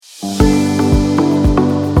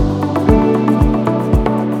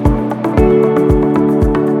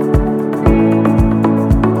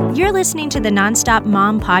listening to the Nonstop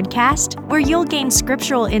Mom podcast, where you'll gain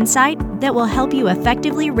scriptural insight that will help you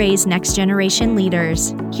effectively raise next-generation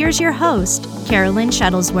leaders. Here's your host, Carolyn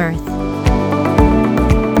Shuttlesworth.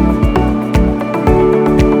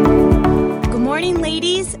 Good morning,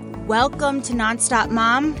 ladies. Welcome to Nonstop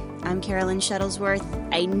Mom. I'm Carolyn Shuttlesworth.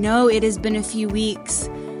 I know it has been a few weeks.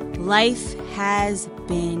 Life has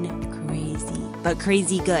been crazy, but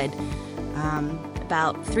crazy good.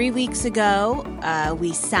 About 3 weeks ago,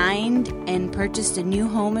 we signed and purchased a new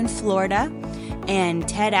home in Florida, and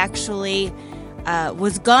Ted actually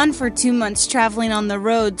was gone for 2 months traveling on the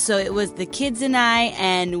road, so it was the kids and I,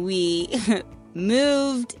 and we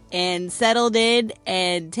moved and settled in,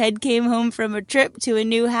 and Ted came home from a trip to a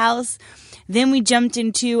new house. Then we jumped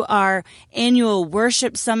into our annual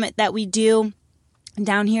worship summit that we do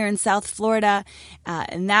down here in South Florida,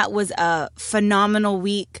 and that was a phenomenal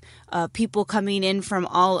week. People coming in from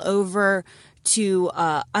all over to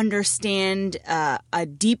understand a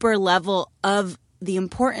deeper level of the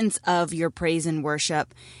importance of your praise and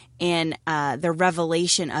worship and the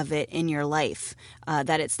revelation of it in your life,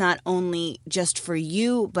 that it's not only just for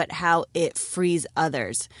you, but how it frees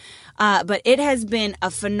others. But it has been a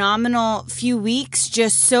phenomenal few weeks,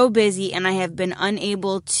 just so busy, and I have been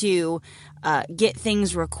unable to get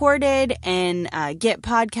things recorded and get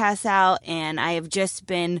podcasts out, and I have just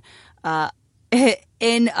been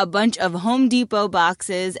in a bunch of Home Depot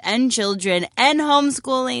boxes and children and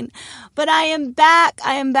homeschooling. But I am back,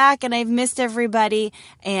 and I've missed everybody,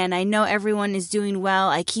 and I know everyone is doing well.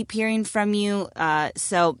 I keep hearing from you,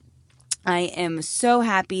 so I am so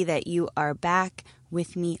happy that you are back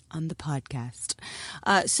with me on the podcast.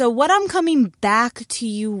 So what I'm coming back to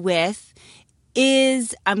you with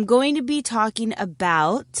is I'm going to be talking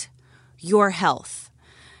about your health.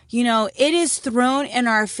 You know, it is thrown in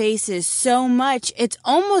our faces so much, it's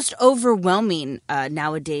almost overwhelming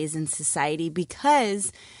nowadays in society,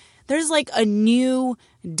 because there's like a new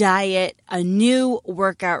diet, a new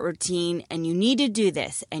workout routine, and you need to do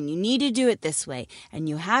this, and you need to do it this way, and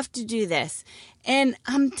you have to do this. And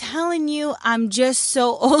I'm telling you, I'm just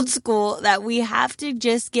so old school that we have to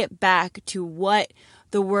just get back to what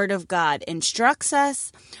the Word of God instructs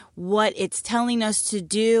us, what it's telling us to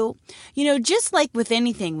do. You know, just like with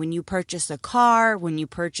anything, when you purchase a car, when you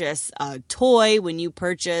purchase a toy, when you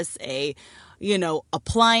purchase a,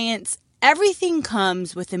 appliance, everything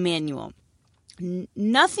comes with a manual.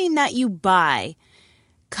 Nothing that you buy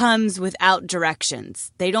comes without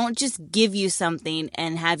directions. They don't just give you something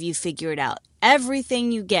and have you figure it out.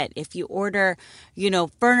 Everything you get, if you order,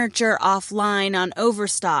 furniture offline on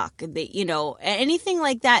Overstock, anything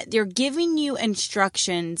like that, they're giving you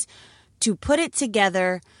instructions to put it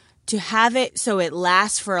together, to have it so it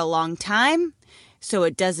lasts for a long time, so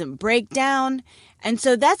it doesn't break down. And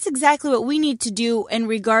so that's exactly what we need to do in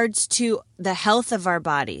regards to the health of our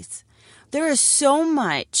bodies. There is so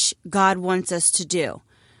much God wants us to do.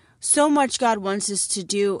 So much God wants us to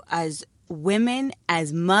do as women,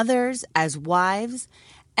 as mothers, as wives,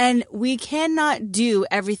 and we cannot do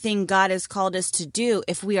everything God has called us to do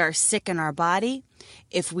if we are sick in our body,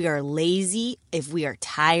 if we are lazy, if we are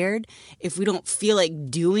tired, if we don't feel like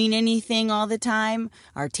doing anything all the time,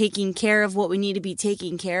 or taking care of what we need to be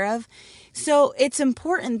taking care of. So it's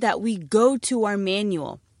important that we go to our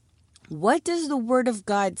manual. What does the Word of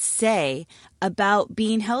God say about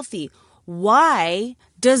being healthy? Why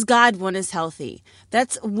does God want us healthy?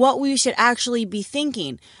 That's what we should actually be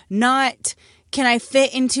thinking. Not, can I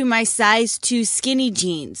fit into my size 2 skinny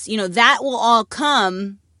jeans? That will all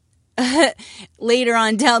come later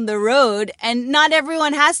on down the road. And not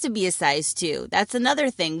everyone has to be a size 2. That's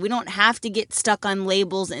another thing. We don't have to get stuck on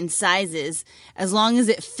labels and sizes as long as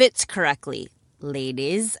it fits correctly.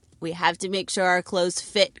 Ladies, we have to make sure our clothes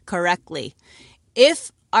fit correctly.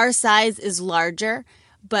 If our size is larger,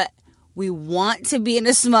 but we want to be in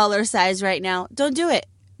a smaller size right now, don't do it.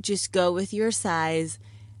 Just go with your size.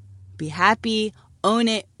 Be happy. Own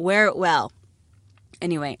it. Wear it well.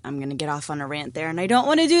 Anyway, I'm going to get off on a rant there, and I don't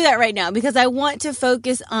want to do that right now because I want to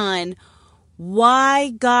focus on why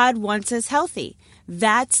God wants us healthy.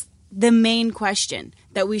 That's the main question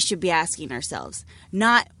that we should be asking ourselves.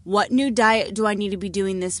 Not what new diet do I need to be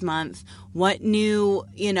doing this month? What new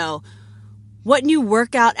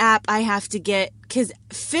workout app I have to get? Because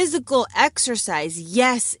physical exercise,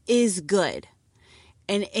 yes, is good.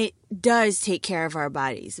 And it does take care of our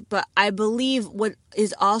bodies. But I believe what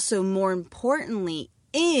is also more importantly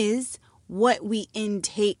is what we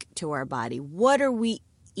intake to our body. What are we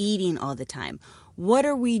eating all the time? What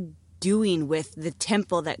are we doing with the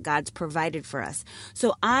temple that God's provided for us?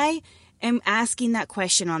 So I am asking that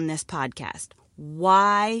question on this podcast.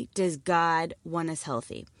 Why does God want us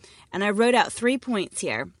healthy? And I wrote out 3 points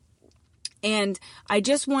here. And I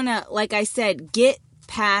just want to, like I said, get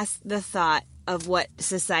past the thought of what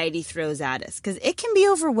society throws at us, because it can be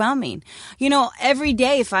overwhelming. Every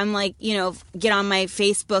day if I'm get on my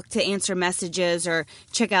Facebook to answer messages or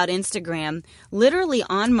check out Instagram, literally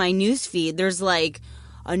on my newsfeed, there's like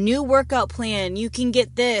a new workout plan. You can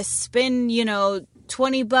get this, spend,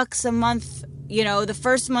 $20 a month. The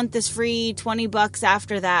first month is free, $20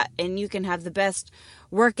 after that, and you can have the best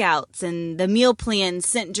workouts and the meal plans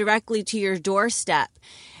sent directly to your doorstep.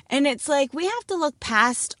 And it's like we have to look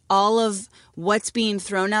past all of what's being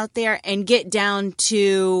thrown out there and get down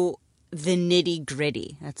to the nitty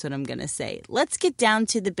gritty. That's what I'm going to say. Let's get down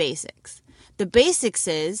to the basics. The basics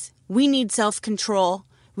is we need self-control.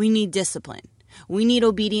 We need discipline. We need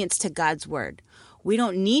obedience to God's word. We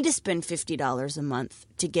don't need to spend $50 a month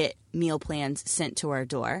to get meal plans sent to our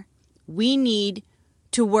door. We need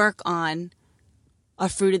to work on a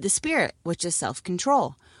fruit of the Spirit, which is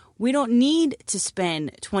self-control. We don't need to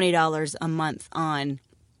spend $20 a month on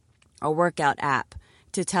a workout app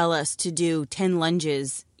to tell us to do 10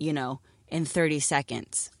 lunges, in 30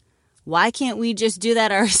 seconds. Why can't we just do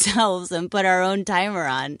that ourselves and put our own timer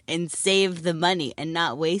on and save the money and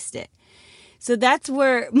not waste it? So that's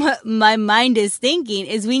where my mind is thinking,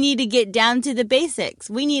 is we need to get down to the basics.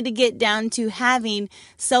 We need to get down to having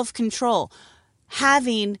self-control,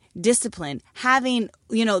 having discipline, having,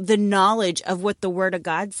 the knowledge of what the Word of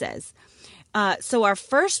God says. So my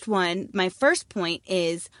first point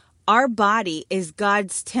is our body is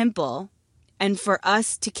God's temple and for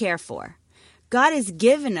us to care for. God has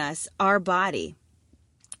given us our body.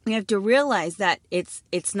 We have to realize that it's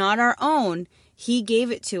not our own. He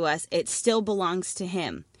gave it to us. It still belongs to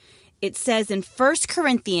Him. It says in 1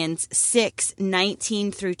 Corinthians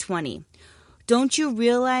 6:19-20, don't you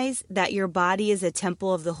realize that your body is a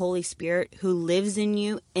temple of the Holy Spirit who lives in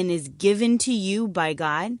you and is given to you by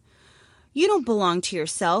God? You don't belong to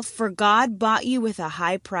yourself, for God bought you with a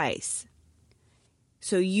high price.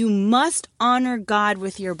 So you must honor God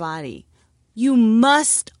with your body. You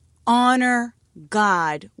must honor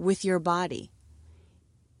God with your body.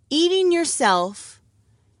 Eating yourself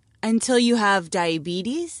until you have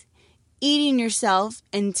diabetes, eating yourself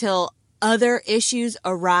until other issues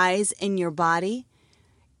arise in your body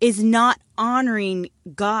is not honoring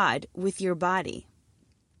God with your body.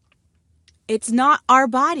 It's not our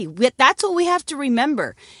body. That's what we have to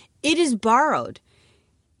remember. It is borrowed.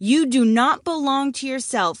 You do not belong to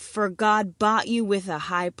yourself, for God bought you with a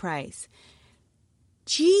high price.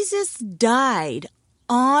 Jesus died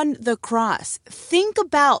on the cross. Think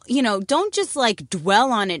about, don't just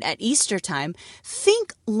dwell on it at Easter time.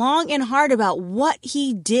 Think long and hard about what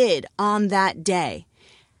He did on that day.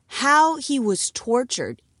 How He was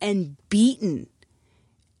tortured and beaten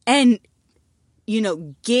and,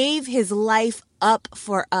 gave His life up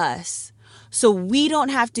for us so we don't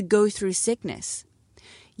have to go through sickness.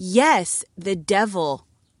 Yes, the devil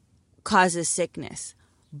causes sickness,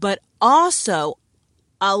 but also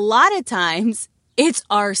a lot of times it's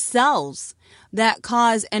ourselves that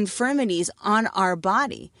cause infirmities on our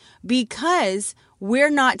body because we're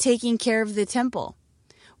not taking care of the temple.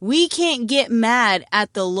 We can't get mad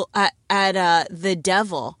at the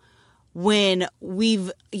devil when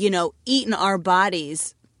we've, eaten our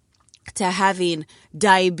bodies to having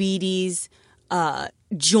diabetes,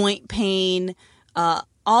 joint pain,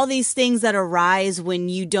 all these things that arise when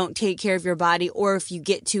you don't take care of your body or if you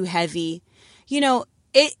get too heavy.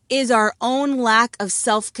 It is our own lack of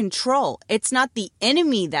self-control. It's not the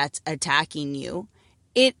enemy that's attacking you.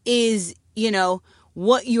 It is,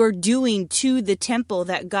 what you're doing to the temple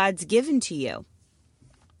that God's given to you.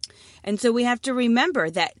 And so we have to remember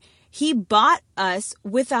that He bought us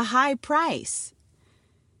with a high price.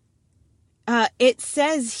 It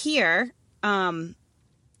says here, that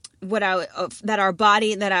our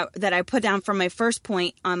body that I put down for my first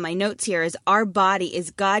point on my notes here is our body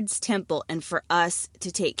is God's temple and for us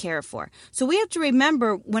to take care for. So we have to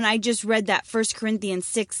remember when I just read that 1 Corinthians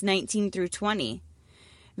 6:19-20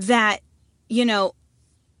 that,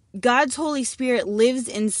 God's Holy Spirit lives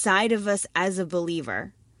inside of us as a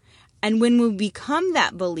believer. And when we become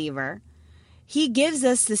that believer, He gives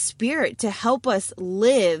us the Spirit to help us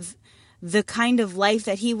live the kind of life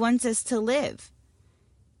that He wants us to live.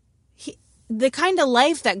 The kind of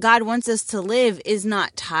life that God wants us to live is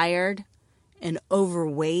not tired and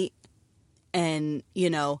overweight and,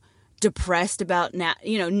 depressed about now.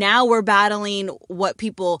 Now we're battling what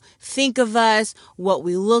people think of us, what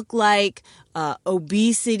we look like,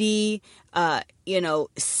 obesity,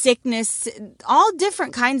 sickness, all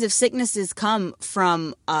different kinds of sicknesses come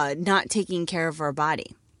from not taking care of our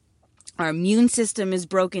body. Our immune system is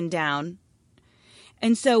broken down.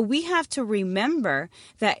 And so we have to remember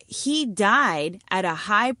that he died at a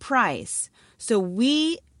high price so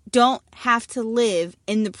we don't have to live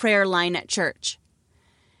in the prayer line at church.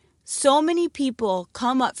 So many people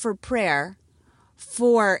come up for prayer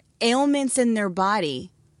for ailments in their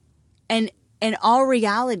body, and in all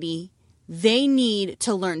reality, they need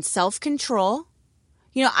to learn self-control.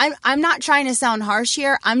 I'm not trying to sound harsh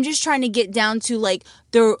here. I'm just trying to get down to like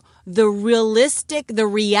the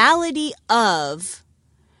reality of,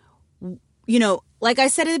 like I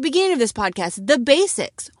said at the beginning of this podcast, the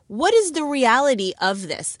basics. What is the reality of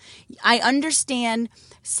this? I understand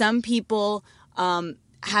some people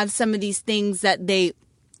have some of these things that they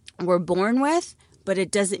were born with, but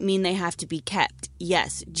it doesn't mean they have to be kept.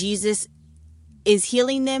 Yes, Jesus is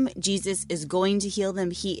healing them. Jesus is going to heal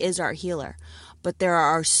them. He is our healer. But there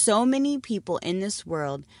are so many people in this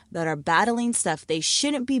world that are battling stuff they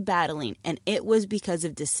shouldn't be battling, and it was because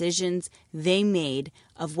of decisions they made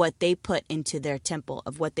of what they put into their temple,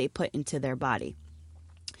 of what they put into their body.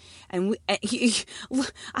 And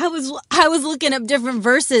I was looking up different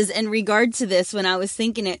verses in regard to this when I was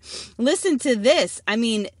thinking it. Listen to this. I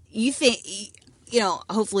mean, you think,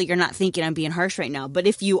 hopefully you're not thinking I'm being harsh right now, but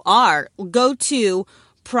if you are, go to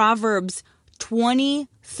Proverbs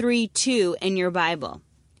 23:2 in your Bible.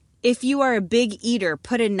 If you are a big eater,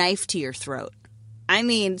 put a knife to your throat. I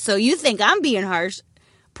mean, so you think I'm being harsh.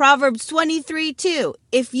 Proverbs 23:2.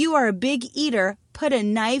 If you are a big eater, put a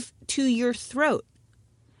knife to your throat.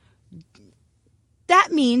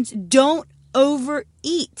 That means don't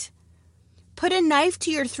overeat. Put a knife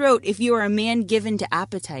to your throat if you are a man given to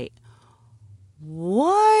appetite.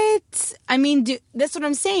 What? I mean, that's what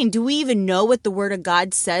I'm saying. Do we even know what the Word of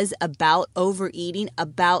God says about overeating,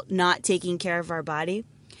 about not taking care of our body?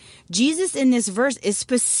 Jesus in this verse is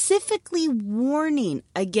specifically warning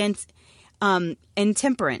against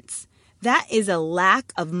intemperance. That is a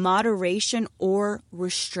lack of moderation or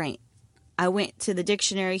restraint. I went to the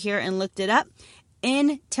dictionary here and looked it up.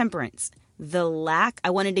 Intemperance.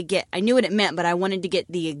 I knew what it meant, but I wanted to get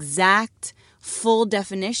the exact full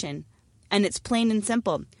definition. And it's plain and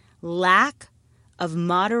simple. Lack of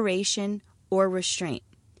moderation or restraint.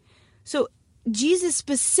 So Jesus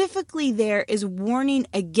specifically there is warning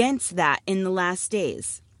against that in the last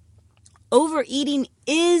days. Overeating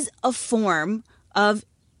is a form of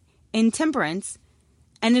intemperance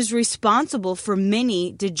and is responsible for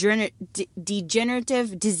many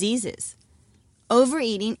degenerative diseases.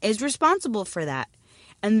 Overeating is responsible for that.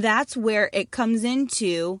 And that's where it comes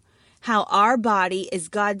into how our body is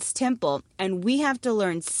God's temple, and we have to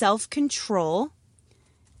learn self-control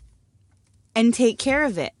and take care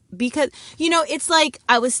of it. Because, it's like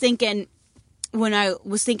I was thinking when I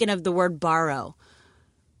was thinking of the word borrow.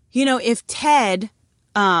 If Ted,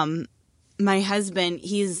 my husband,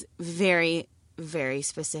 he's very, very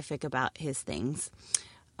specific about his things.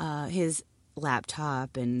 His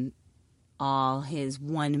laptop and all his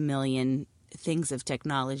 1 million things of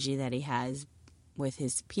technology that he has with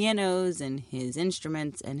his pianos and his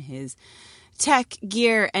instruments and his tech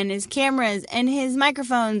gear and his cameras and his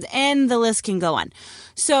microphones, and the list can go on.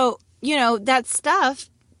 So, that stuff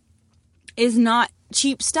is not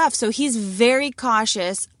cheap stuff. So he's very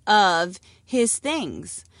cautious of his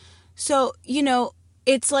things. So,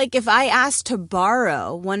 it's like if I asked to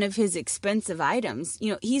borrow one of his expensive items,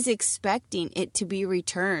 he's expecting it to be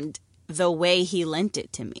returned the way he lent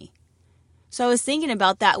it to me. So I was thinking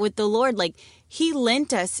about that with the Lord. Like, he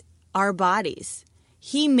lent us our bodies.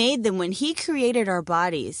 He made them. When he created our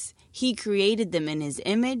bodies, he created them in his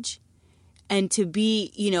image and to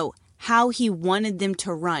be, how he wanted them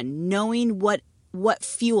to run, knowing what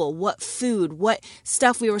fuel, what food, what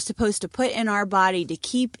stuff we were supposed to put in our body to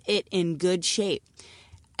keep it in good shape,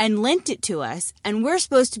 and lent it to us. And we're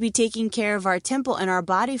supposed to be taking care of our temple and our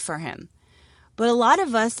body for him. But a lot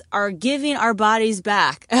of us are giving our bodies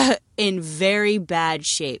back in very bad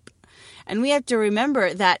shape. And we have to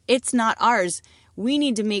remember that it's not ours. We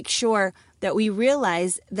need to make sure that we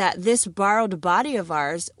realize that this borrowed body of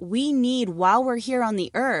ours, we need while we're here on the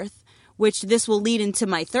earth, which this will lead into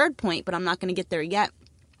my third point, but I'm not going to get there yet,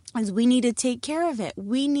 is we need to take care of it.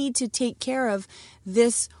 We need to take care of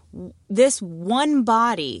this one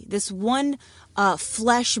body, this one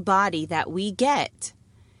flesh body that we get,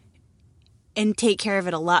 and take care of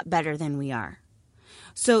it a lot better than we are.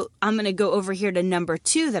 So I'm going to go over here to number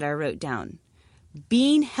 2 that I wrote down.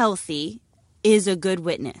 Being healthy is a good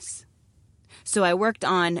witness. So I worked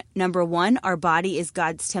on number 1, our body is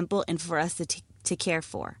God's temple and for us to care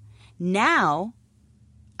for. Now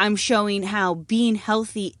I'm showing how being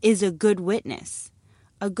healthy is a good witness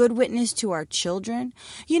to our children.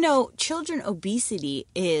 You know, children obesity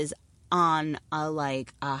is on a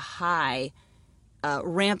high,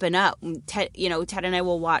 ramping up. Ted and I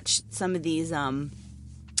will watch some of these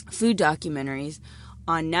food documentaries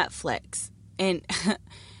on Netflix, and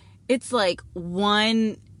it's like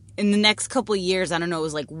one in the next couple of years. I don't know. It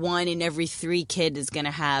was like 1 in every 3 kids is gonna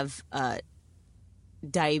have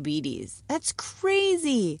diabetes. That's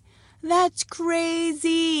crazy. That's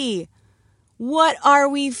crazy. What are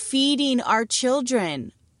we feeding our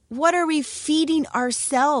children? What are we feeding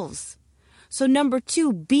ourselves? So number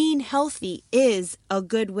 2, being healthy is a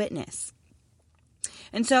good witness.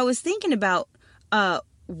 And so I was thinking about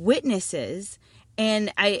witnesses,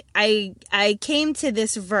 and I came to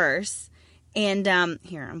this verse, and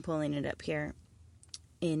here, I'm pulling it up here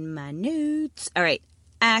in my notes. All right,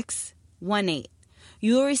 Acts 1:8.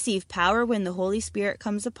 You will receive power when the Holy Spirit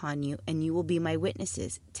comes upon you, and you will be my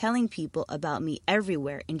witnesses, telling people about me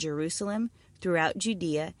everywhere in Jerusalem, throughout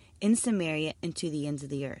Judea, in Samaria, and to the ends of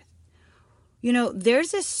the earth. You know,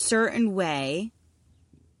 there's a certain way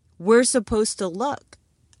we're supposed to look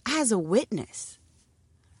as a witness.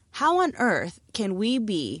 How on earth can we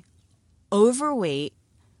be overweight,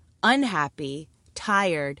 unhappy,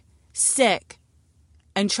 tired, sick,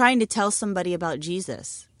 and trying to tell somebody about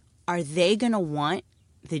Jesus? Are they going to want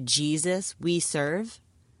the Jesus we serve?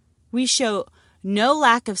 We show no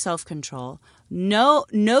lack of self-control, no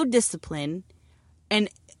discipline,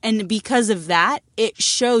 and because of that, it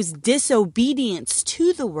shows disobedience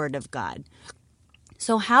to the word of God.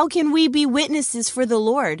 So how can we be witnesses for the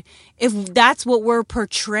Lord if that's what we're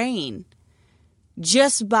portraying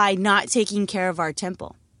just by not taking care of our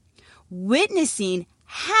temple? Witnessing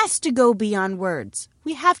has to go beyond words.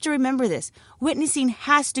 We have to remember this. Witnessing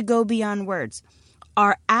has to go beyond words.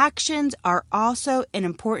 Our actions are also an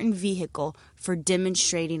important vehicle for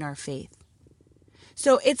demonstrating our faith.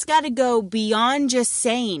 So it's got to go beyond just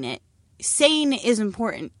saying it. Saying it is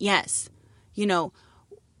important, yes. You know,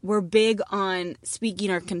 we're big on speaking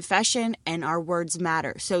our confession, and our words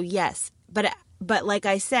matter. So yes, but like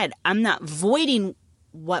I said, I'm not voiding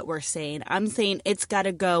what we're saying. I'm saying it's got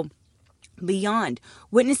to go beyond.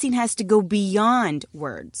 Witnessing has to go beyond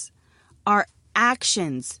words. Our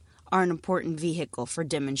actions are an important vehicle for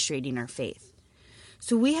demonstrating our faith.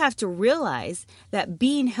 So we have to realize that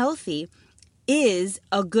being healthy is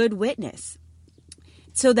a good witness.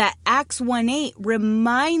 So that Acts 1:8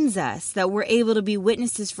 reminds us that we're able to be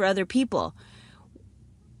witnesses for other people.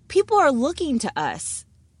 People are looking to us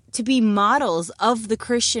to be models of the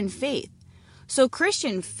Christian faith. So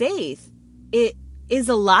Christian faith, it is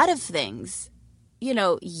a lot of things. You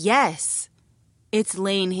know, yes, it's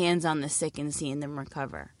laying hands on the sick and seeing them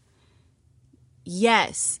recover.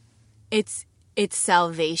 Yes, it's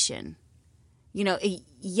salvation. You know,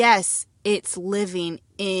 yes, it's living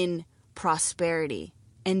in prosperity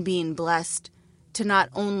and being blessed to not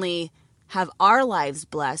only have our lives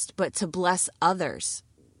blessed, but to bless others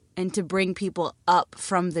and to bring people up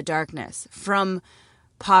from the darkness, from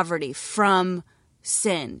poverty, from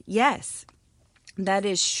sin. Yes, that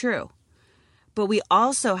is true. But we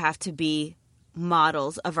also have to be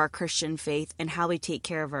models of our Christian faith and how we take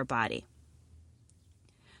care of our body.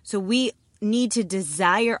 So we need to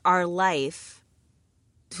desire our life.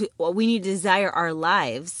 We need to desire our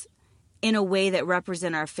lives in a way that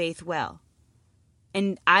represent our faith well.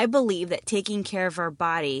 And I believe that taking care of our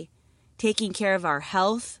body, taking care of our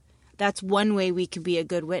health, that's one way we can be a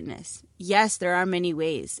good witness. Yes, there are many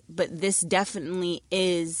ways, but this definitely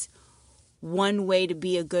is one way to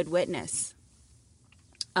be a good witness.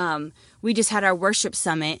 We just had our worship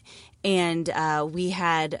summit, and we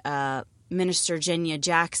had Minister Jenya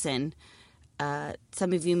Jackson.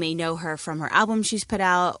 Some of you may know her from her album she's put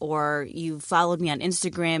out, or you've followed me on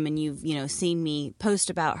Instagram and you've seen me post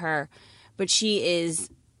about her. But she is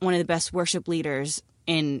one of the best worship leaders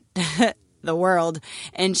in the world,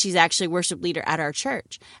 and she's actually a worship leader at our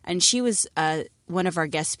church. And she was one of our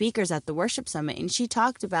guest speakers at the worship summit, and she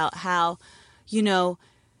talked about how,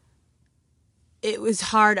 it was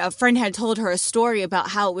hard. A friend had told her a story about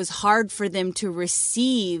how it was hard for them to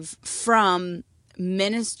receive from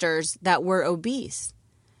ministers that were obese,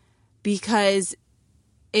 because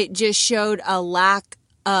it just showed a lack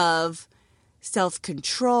of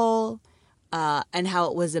self-control and how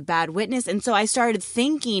it was a bad witness. And so I started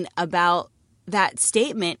thinking about that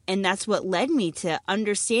statement, and that's what led me to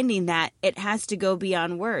understanding that it has to go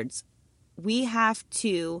beyond words. We have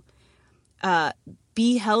to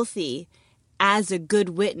be healthy as a good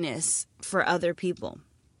witness for other people.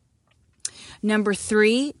 Number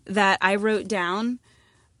 3 that I wrote down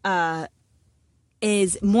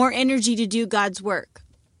is more energy to do God's work.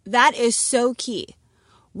 That is so key.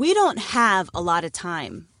 We don't have a lot of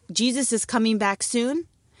time. Jesus is coming back soon,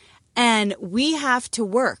 and we have to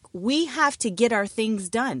work. We have to get our things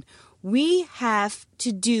done. We have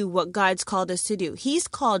to do what God's called us to do. He's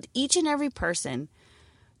called each and every person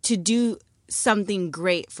to do something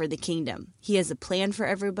great for the kingdom. He has a plan for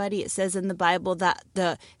everybody. It says in the Bible that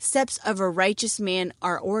the steps of a righteous man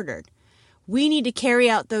are ordered. We need to carry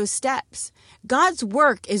out those steps. God's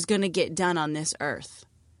work is going to get done on this earth,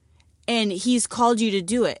 and He's called you to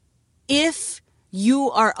do it. If you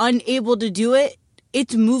are unable to do it,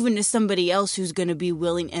 it's moving to somebody else who's going to be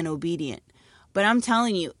willing and obedient. But I'm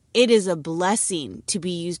telling you, it is a blessing to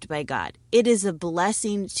be used by God. It is a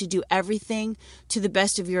blessing to do everything to the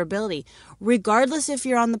best of your ability. Regardless if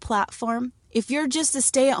you're on the platform, if you're just a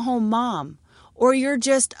stay-at-home mom, or you're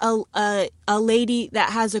just a lady that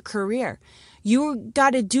has a career, you got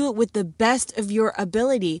to do it with the best of your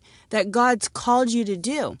ability that God's called you to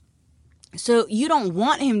do. So you don't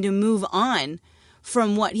want Him to move on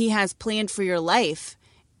from what He has planned for your life.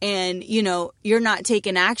 And, you're not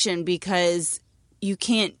taking action because you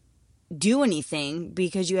can't do anything,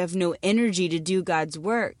 because you have no energy to do God's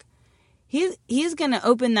work. He's going to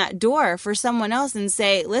open that door for someone else and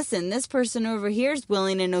say, listen, this person over here is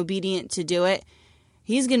willing and obedient to do it.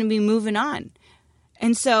 He's going to be moving on.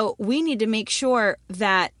 And so we need to make sure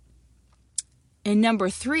that in number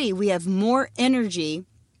 3, we have more energy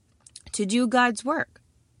to do God's work.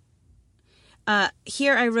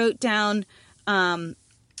 Here I wrote down,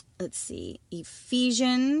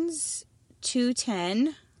 Ephesians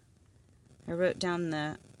 2:10. I wrote down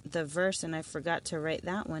the verse and I forgot to write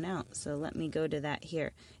that one out. So let me go to that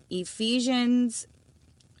here. Ephesians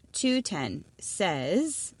 2:10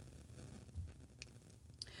 says,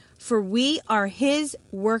 "For we are His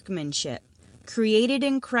workmanship, created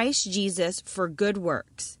in Christ Jesus for good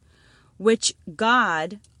works, which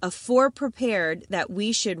God afore prepared that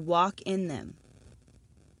we should walk in them."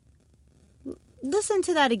 Listen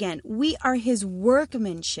to that again. We are His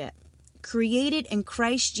workmanship, created in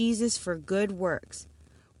Christ Jesus for good works,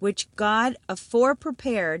 which God afore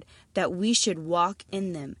prepared that we should walk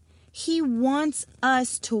in them. He wants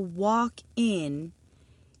us to walk in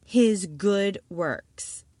His good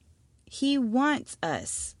works. He wants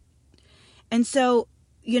us. And so,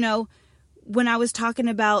 when I was talking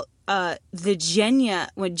about when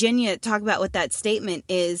Jenya talked about what that statement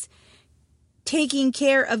is, taking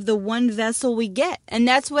care of the one vessel we get. And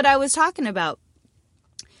that's what I was talking about.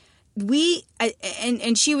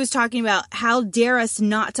 And she was talking about how dare us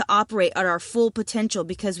not to operate at our full potential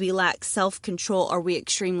because we lack self-control or we're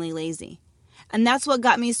extremely lazy. And that's what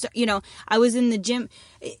got me, I was in the gym.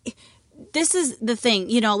 This is the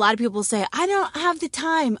thing, a lot of people say, I don't have the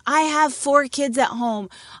time. I have 4 kids at home.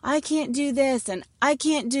 I can't do this and I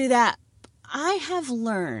can't do that. I have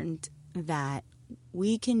learned that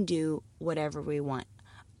we can do whatever we want.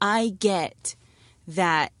 I get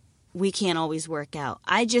that we can't always work out.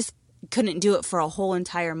 I just couldn't do it for a whole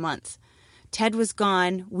entire month. Ted was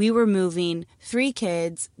gone. We were moving. 3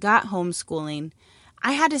 kids, got homeschooling.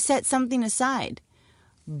 I had to set something aside.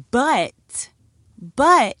 But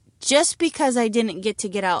just because I didn't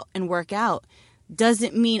get out and work out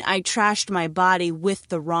doesn't mean I trashed my body with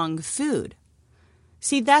the wrong food.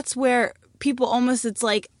 See, that's where people almost, it's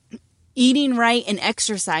like eating right and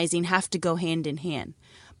exercising have to go hand in hand.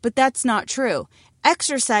 But that's not true.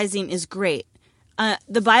 Exercising is great.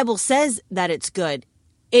 The Bible says that it's good.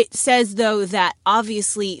 It says, though, that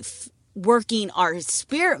obviously working our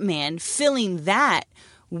spirit man, filling that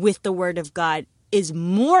with the Word of God is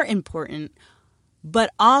more important,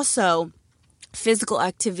 but also physical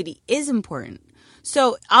activity is important.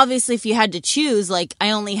 So obviously if you had to choose, like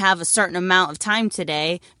I only have a certain amount of time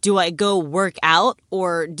today, do I go work out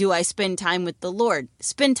or do I spend time with the Lord?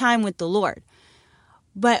 Spend time with the Lord.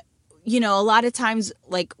 But, a lot of times,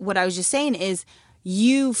 like what I was just saying is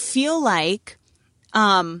you feel like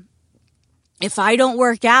if I don't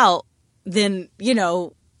work out, then,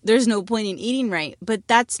 there's no point in eating right. But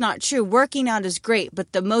that's not true. Working out is great.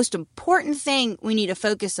 But the most important thing we need to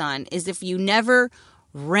focus on is if you never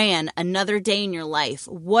ran another day in your life,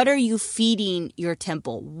 what are you feeding your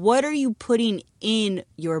temple? What are you putting in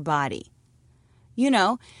your body?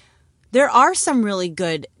 There are some really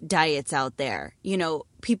good diets out there.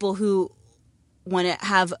 People who want to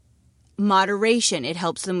have moderation. It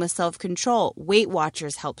helps them with self-control. Weight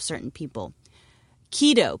Watchers help certain people.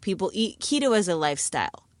 Keto. People eat keto as a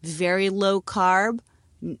lifestyle. Very low carb,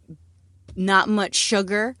 not much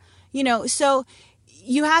sugar. So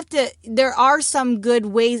you have to, there are some good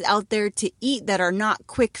ways out there to eat that are not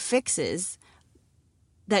quick fixes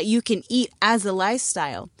that you can eat as a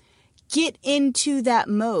lifestyle. Get into that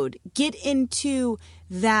mode. Get into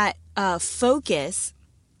that focus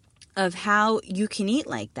of how you can eat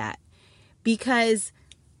like that. Because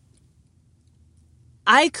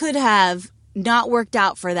I could have not worked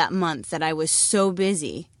out for that month that I was so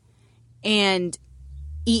busy and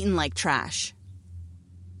eaten like trash.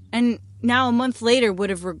 And now a month later would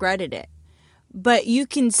have regretted it. But you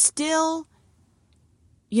can still,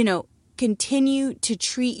 continue to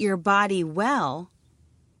treat your body well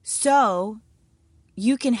so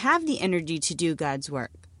you can have the energy to do God's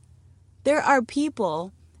work. There are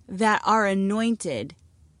people that are anointed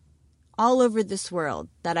all over this world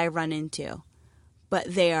that I run into, but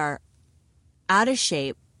they are out of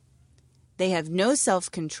shape, they have no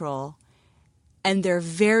self-control, and they're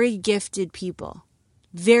very gifted people,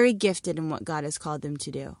 very gifted in what God has called them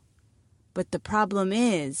to do. But the problem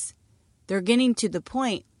is they're getting to the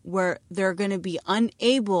point where they're going to be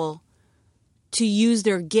unable to use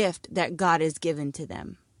their gift that God has given to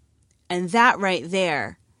them. And that right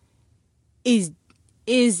there is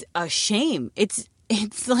a shame. It's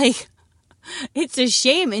like, it's a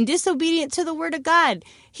shame and disobedient to the word of God.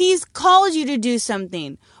 He's called you to do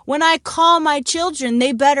something. When I call my children,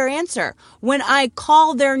 they better answer. When I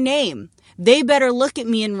call their name, they better look at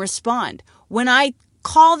me and respond. When I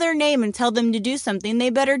call their name and tell them to do something, they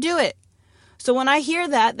better do it. So when I hear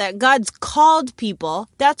that God's called people,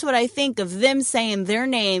 that's what I think of, them saying their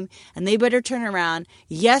name, and they better turn around.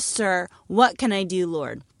 Yes, sir. What can I do,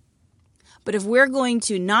 Lord? But if we're going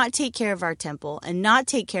to not take care of our temple and not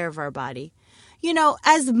take care of our body,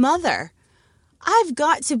 as mother, I've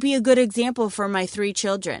got to be a good example for my 3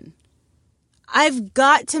 children. I've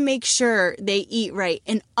got to make sure they eat right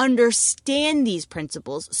and understand these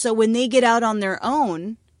principles. So when they get out on their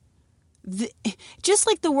own, just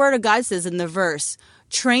like the word of God says in the verse,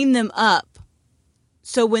 train them up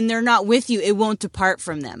so when they're not with you, it won't depart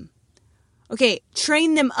from them. Okay,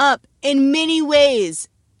 train them up in many ways,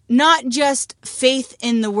 not just faith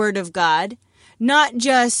in the word of God, not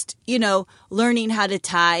just, learning how to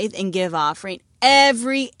tithe and give offering.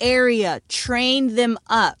 Every area, train them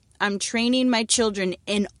up. I'm training my children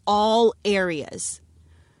in all areas,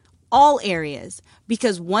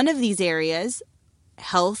 because one of these areas,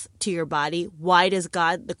 health to your body.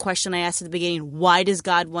 The question I asked at the beginning, why does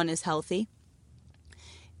God want us healthy?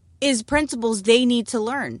 Is principles they need to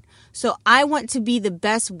learn. So I want to be the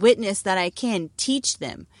best witness that I can teach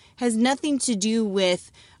them. Has nothing to do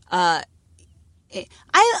with, I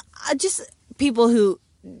just people who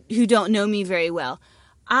don't know me very well.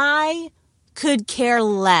 I could care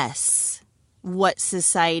less what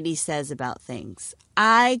society says about things.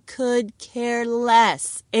 I could care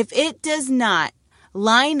less. If it does not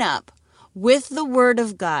line up with the word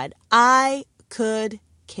of God, I could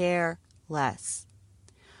care less.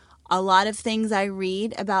 A lot of things I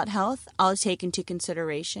read about health, I'll take into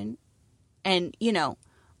consideration and,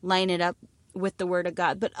 line it up with the word of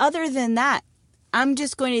God. But other than that, I'm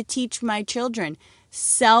just going to teach my children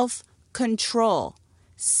self-control,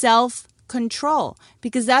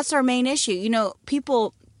 because that's our main issue.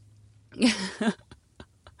 People,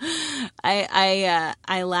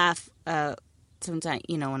 I laugh, sometimes,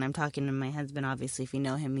 when I'm talking to my husband. Obviously, if you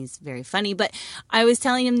know him, he's very funny. But I was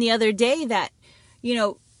telling him the other day that,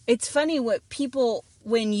 it's funny what people,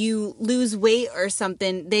 when you lose weight or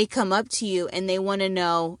something, they come up to you and they want to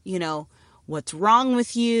know, what's wrong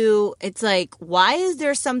with you. It's like, why is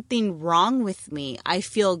there something wrong with me? I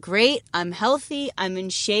feel great. I'm healthy. I'm in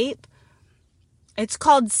shape. It's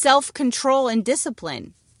called self-control and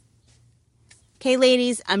discipline. Okay,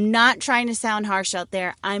 ladies, I'm not trying to sound harsh out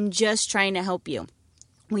there. I'm just trying to help you.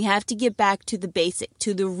 We have to get back to the basic,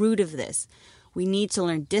 to the root of this. We need to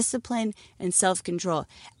learn discipline and self-control.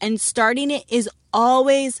 And starting it is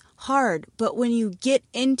always hard. But when you get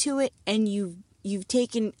into it and you've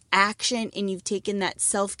taken action and you've taken that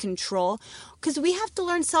self-control, because we have to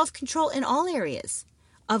learn self-control in all areas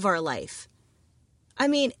of our life. I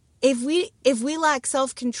mean, if we lack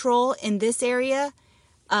self-control in this area,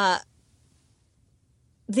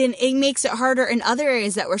 then it makes it harder in other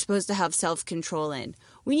areas that we're supposed to have self-control in.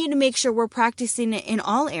 We need to make sure we're practicing it in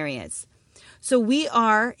all areas. So we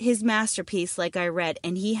are his masterpiece, like I read,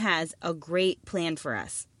 and he has a great plan for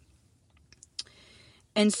us.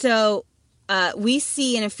 And so we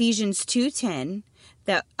see in Ephesians 2:10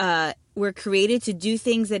 that we're created to do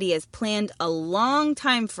things that he has planned a long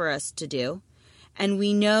time for us to do. And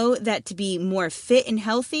we know that to be more fit and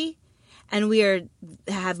healthy, and we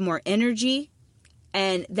have more energy.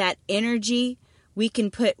 And that energy, we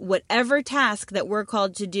can put whatever task that we're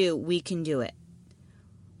called to do, we can do it.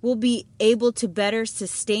 we'll be able to better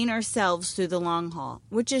sustain ourselves through the long haul,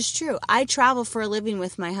 which is true. I travel for a living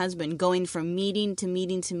with my husband, going from meeting to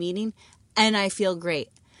meeting to meeting, and I feel great.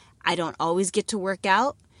 I don't always get to work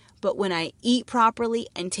out, but when I eat properly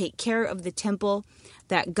and take care of the temple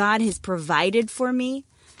that God has provided for me,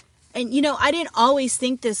 and I didn't always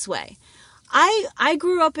think this way. I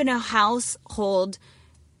grew up in a household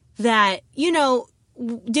that,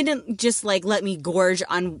 didn't just let me gorge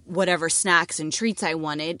on whatever snacks and treats I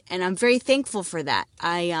wanted. And I'm very thankful for that.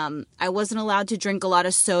 I wasn't allowed to drink a lot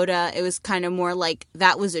of soda. It was kind of more like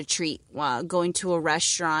that was a treat. Going to a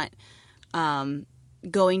restaurant,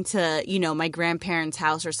 going to, my grandparents'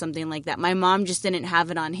 house or something like that. My mom just didn't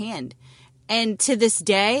have it on hand. And to this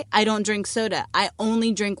day, I don't drink soda. I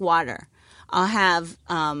only drink water. I'll have,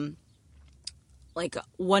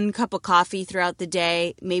 1 cup of coffee throughout the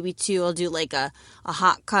day, maybe 2. I'll do a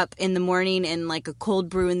hot cup in the morning and a cold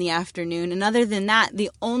brew in the afternoon. And other than that,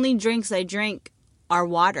 the only drinks I drink are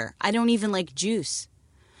water. I don't even like juice.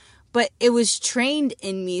 But it was trained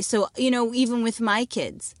in me. So, even with my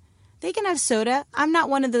kids, they can have soda. I'm not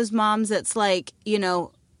one of those moms that's a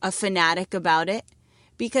fanatic about it,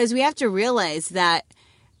 because we have to realize that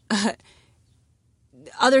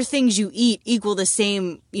other things you eat equal the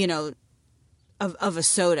same, of a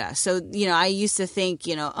soda. So, I used to think,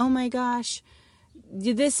 oh my gosh,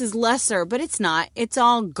 this is lesser, but it's not. It's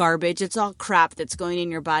all garbage. It's all crap that's going in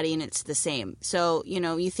your body, and it's the same. So,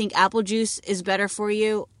 you think apple juice is better for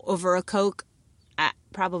you over a Coke?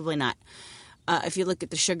 Probably not. If you look at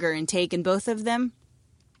the sugar intake in both of them,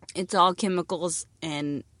 it's all chemicals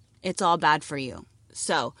and it's all bad for you.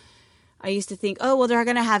 So I used to think, oh, well, they're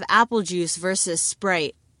going to have apple juice versus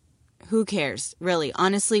Sprite. Who cares, really?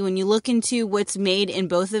 Honestly, when you look into what's made in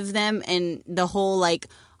both of them and the whole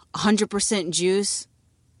 100% juice,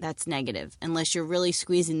 that's negative. Unless you're really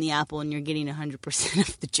squeezing the apple and you're getting 100%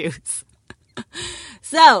 of the juice.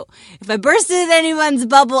 So, if I bursted anyone's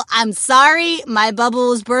bubble, I'm sorry. My bubble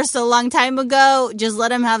was burst a long time ago. Just let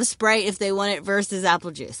them have Sprite if they want it versus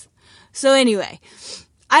apple juice. So anyway,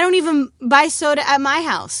 I don't even buy soda at my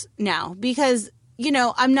house now because,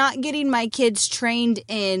 I'm not getting my kids trained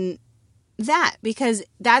in that, because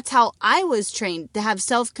that's how I was trained, to have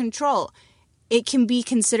self-control. It can be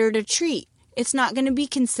considered a treat. It's not going to be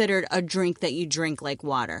considered a drink that you drink like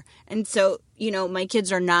water. And so, my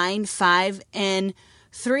kids are 9, 5, and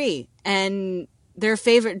 3, and their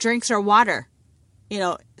favorite drinks are water.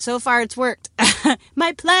 So far it's worked.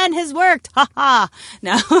 My plan has worked. Ha ha.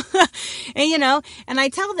 No. And I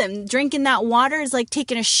tell them drinking that water is like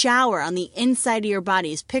taking a shower on the inside of your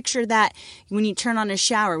bodies. Picture that when you turn on a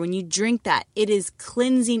shower, when you drink that, it is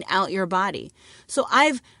cleansing out your body. So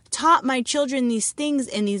I've taught my children these things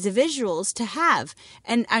and these visuals to have,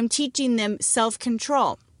 and I'm teaching them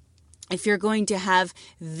self-control. If you're going to have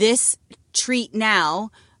this treat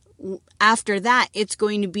now, after that, it's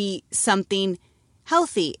going to be something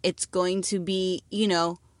healthy. It's going to be,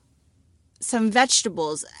 some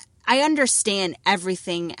vegetables. I understand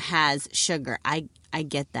everything has sugar. I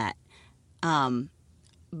get that.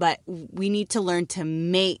 But we need to learn to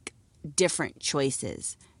make different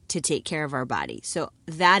choices to take care of our body. So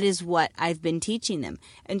that is what I've been teaching them.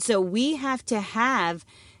 And so we have to have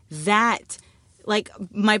that,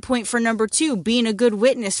 my point for number 2, being a good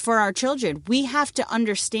witness for our children. We have to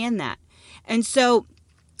understand that. And so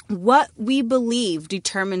what we believe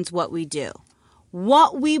determines what we do.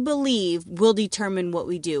 What we believe will determine what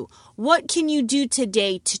we do. What can you do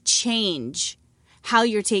today to change how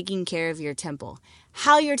you're taking care of your temple,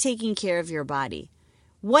 how you're taking care of your body?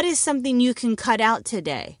 What is something you can cut out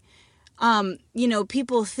today?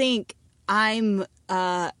 People think I'm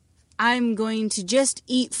going to just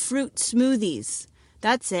eat fruit smoothies.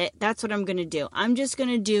 That's it. That's what I'm going to do. I'm just going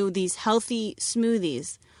to do these healthy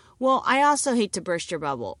smoothies. Well, I also hate to burst your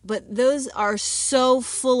bubble, but those are so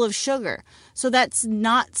full of sugar. So that's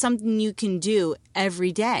not something you can do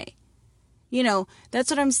every day.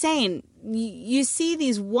 That's what I'm saying. You see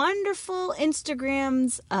these wonderful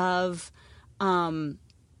Instagrams of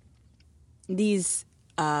these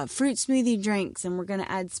fruit smoothie drinks, and we're going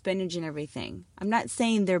to add spinach and everything. I'm not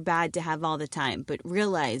saying they're bad to have all the time, but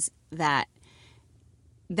realize that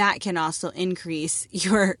can also increase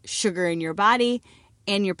your sugar in your body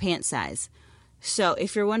and your pant size. So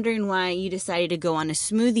if you're wondering why you decided to go on a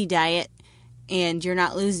smoothie diet and you're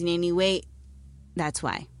not losing any weight, that's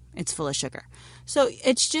why. It's full of sugar. So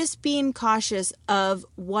it's just being cautious of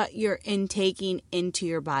what you're intaking into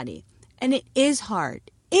your body. And it is hard.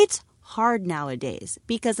 It's hard nowadays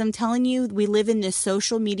because I'm telling you, we live in this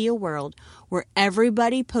social media world where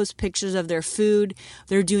everybody posts pictures of their food.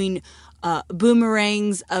 They're doing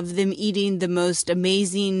boomerangs of them eating the most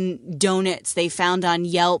amazing donuts they found on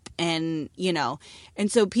Yelp, and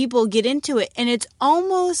so people get into it, and it's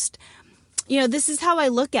almost, this is how I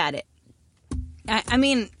look at it. I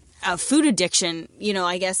mean, food addiction,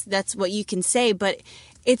 I guess that's what you can say, but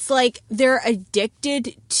it's like they're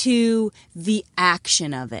addicted to the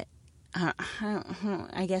action of it.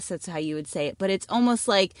 I guess that's how you would say it, but it's almost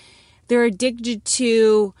like they're addicted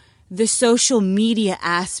to the social media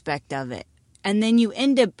aspect of it. And then you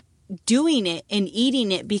end up doing it and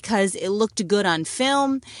eating it because it looked good on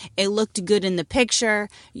film, it looked good in the picture,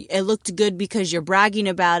 it looked good because you're bragging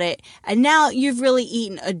about it, and now you've really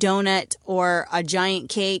eaten a donut or a giant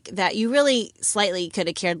cake that you really slightly could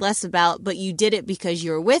have cared less about, but you did it because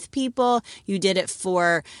you were with people, you did it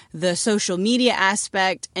for the social media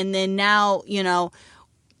aspect, and then now,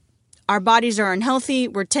 our bodies are unhealthy,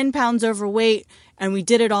 we're 10 pounds overweight, and we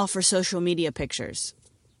did it all for social media pictures.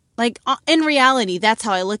 Like, in reality, that's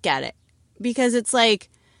how I look at it. Because it's like,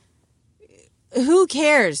 who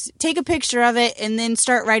cares? Take a picture of it and then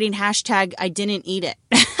start writing hashtag I didn't eat it.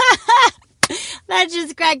 That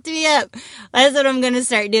just cracked me up. That's what I'm going to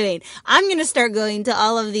start doing. I'm going to start going to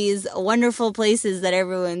all of these wonderful places that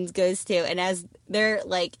everyone goes to. And as they're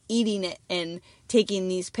like eating it and taking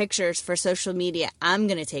these pictures for social media, I'm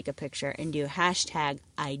going to take a picture and do hashtag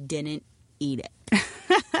I didn't eat it.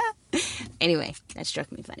 Anyway, that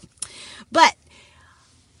struck me funny. But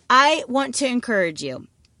I want to encourage you.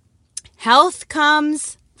 Health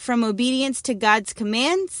comes from obedience to God's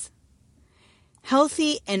commands.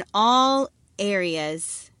 Healthy in all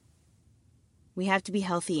areas. We have to be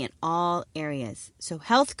healthy in all areas. So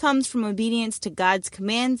health comes from obedience to God's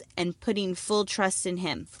commands and putting full trust in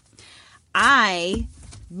Him. I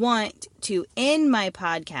want to end my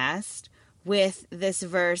podcast with this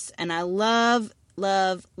verse, and I love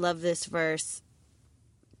this verse.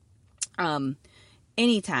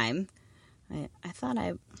 Anytime. I thought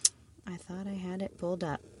I had it pulled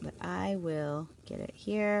up, but I will get it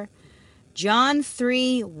here. John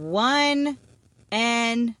 3, 1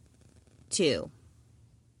 and 2.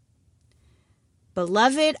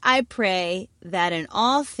 Beloved, I pray that in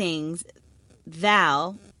all things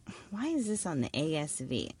thou... Why is this on the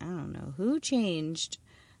ASV? I don't know. Who changed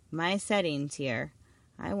my settings here?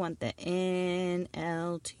 I want the NLT.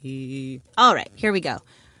 All right, here we go.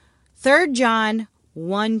 3 John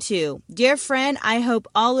 1:2. Dear friend, I hope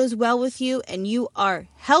all is well with you and you are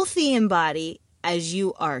healthy in body as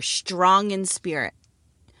you are strong in spirit.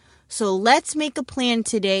 So let's make a plan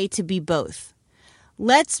today to be both.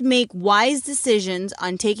 Let's make wise decisions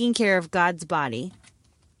on taking care of God's body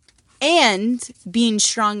and being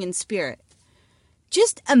strong in spirit.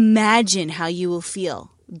 Just imagine how you will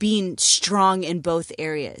feel being strong in both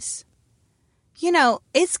areas.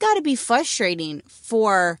 It's got to be frustrating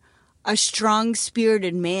for a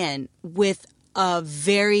strong-spirited man with a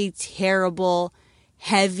very terrible,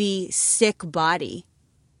 heavy, sick body.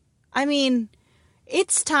 I mean,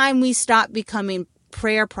 it's time we stop becoming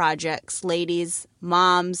prayer projects, ladies,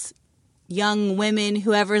 moms, young women,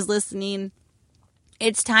 whoever's listening.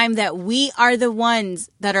 It's time that we are the ones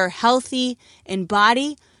that are healthy in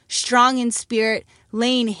body, strong in spirit,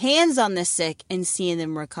 laying hands on the sick and seeing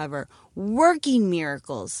them recover, working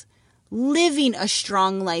miracles, living a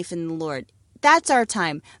strong life in the Lord. That's our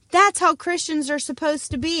time. That's how Christians are supposed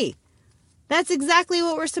to be. That's exactly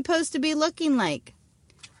what we're supposed to be looking like.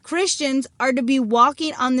 Christians are to be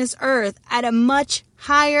walking on this earth at a much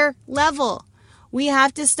higher level. We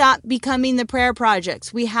have to stop becoming the prayer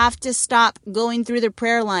projects. We have to stop going through the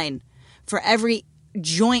prayer line for every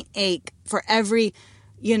joint ache, for every,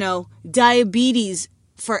 diabetes,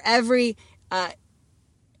 for every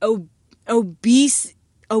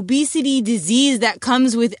obesity disease that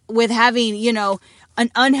comes with having,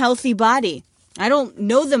 an unhealthy body. I don't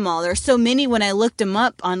know them all. There's so many when I looked them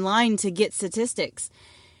up online to get statistics.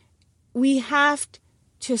 We have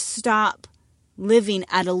to stop living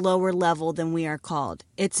at a lower level than we are called.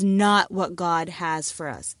 It's not what God has for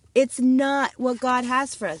us. It's not what God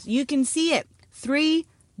has for us. You can see it. 3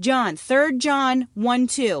 John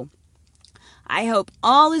 1:2. I hope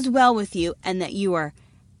all is well with you and that you are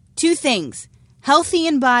 2 things, healthy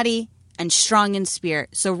in body and strong in spirit.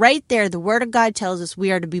 So right there, the Word of God tells us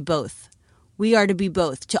we are to be both. We are to be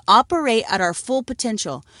both. To operate at our full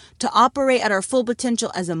potential. To operate at our full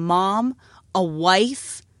potential as a mom, a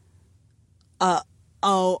wife, a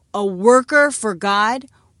worker for God.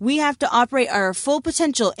 We have to operate at our full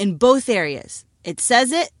potential in both areas. It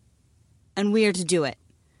says it, and we are to do it.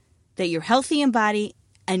 That you're healthy in body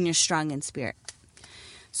and you're strong in spirit.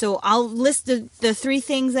 So I'll list the 3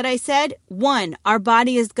 things that I said. 1, our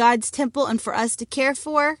body is God's temple and for us to care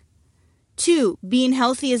for. 2, being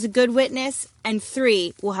healthy is a good witness. And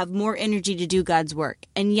 3, we'll have more energy to do God's work.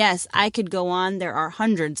 And yes, I could go on. There are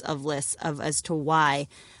hundreds of lists as to why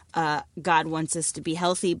God wants us to be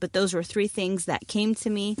healthy. But those were 3 things that came to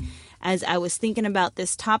me as I was thinking about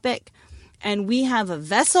this topic. And we have a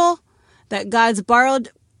vessel that God's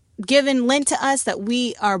lent to us, that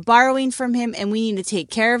we are borrowing from him, and we need to take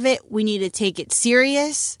care of it. We need to take it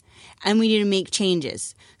serious, and we need to make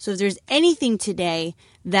changes. So if there's anything today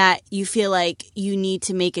that you feel like you need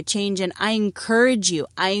to make a change in, I encourage you.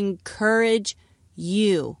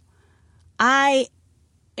 I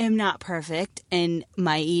am not perfect in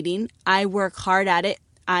my eating. I work hard at it.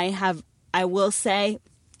 I will say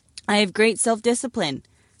I have great self-discipline.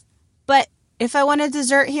 But if I want a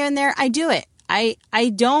dessert here and there, I do it. I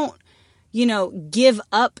don't, give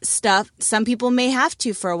up stuff. Some people may have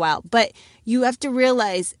to for a while, but you have to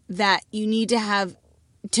realize that you need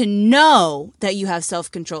to know that you have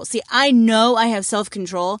self-control. See, I know I have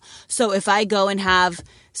self-control. So if I go and have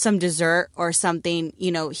some dessert or something,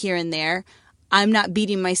 here and there, I'm not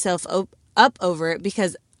beating myself up over it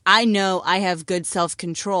because I know I have good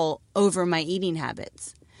self-control over my eating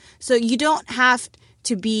habits. So you don't have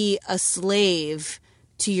to be a slave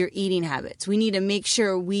to your eating habits. We need to make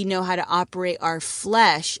sure we know how to operate our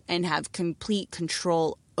flesh and have complete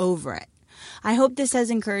control over it. I hope this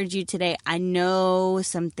has encouraged you today. I know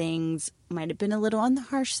some things might have been a little on the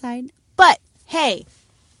harsh side, but hey,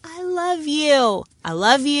 I love you. I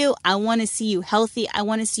love you. I want to see you healthy. I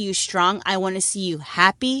want to see you strong. I want to see you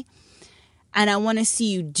happy. And I want to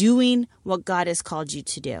see you doing what God has called you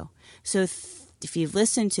to do. So if you've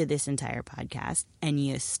listened to this entire podcast and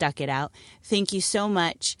you stuck it out, thank you so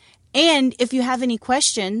much. And if you have any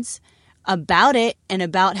questions about it and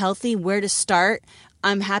about healthy, where to start,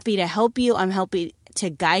 I'm happy to help you. I'm happy to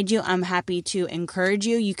guide you. I'm happy to encourage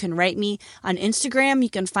you. You can write me on Instagram. You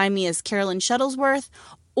can find me as Carolyn Shuttlesworth,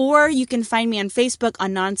 or you can find me on Facebook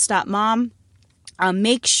on Nonstop Mom.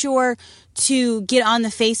 Make sure to get on the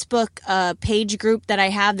Facebook page group that I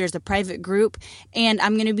have. There's a private group, and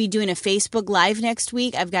I'm going to be doing a Facebook Live next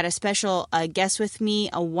week. I've got a special guest with me,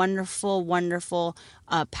 a wonderful, wonderful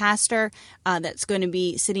pastor that's going to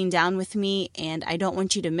be sitting down with me, and I don't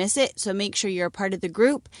want you to miss it. So make sure you're a part of the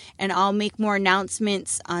group, and I'll make more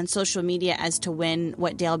announcements on social media as to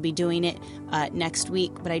what day I'll be doing it next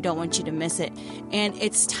week, but I don't want you to miss it. And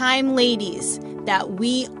it's time, ladies, that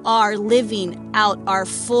we are living out our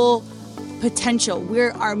full potential. We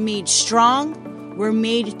are made strong. We're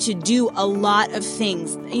made to do a lot of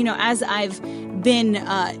things. As I've been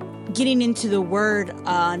getting into the word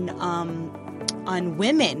on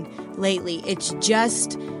women lately, it's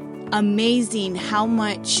just amazing how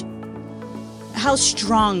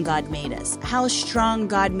strong God made us. How strong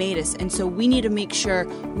God made us. And so we need to make sure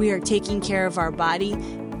we are taking care of our body,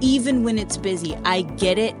 even when it's busy. I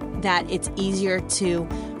get it that it's easier to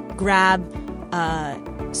grab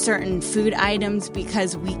certain food items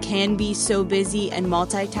because we can be so busy and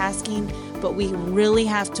multitasking, but we really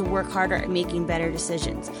have to work harder at making better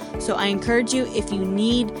decisions. So I encourage you, if you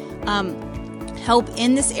need help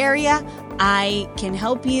in this area, I can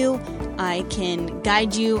help you. I can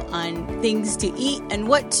guide you on things to eat and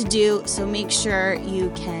what to do. So make sure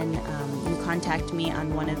you can contact me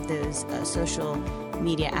on one of those social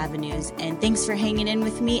media avenues. And thanks for hanging in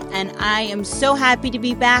with me. And I am so happy to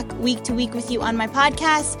be back week to week with you on my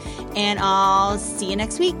podcast. And I'll see you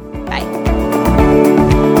next week. Bye.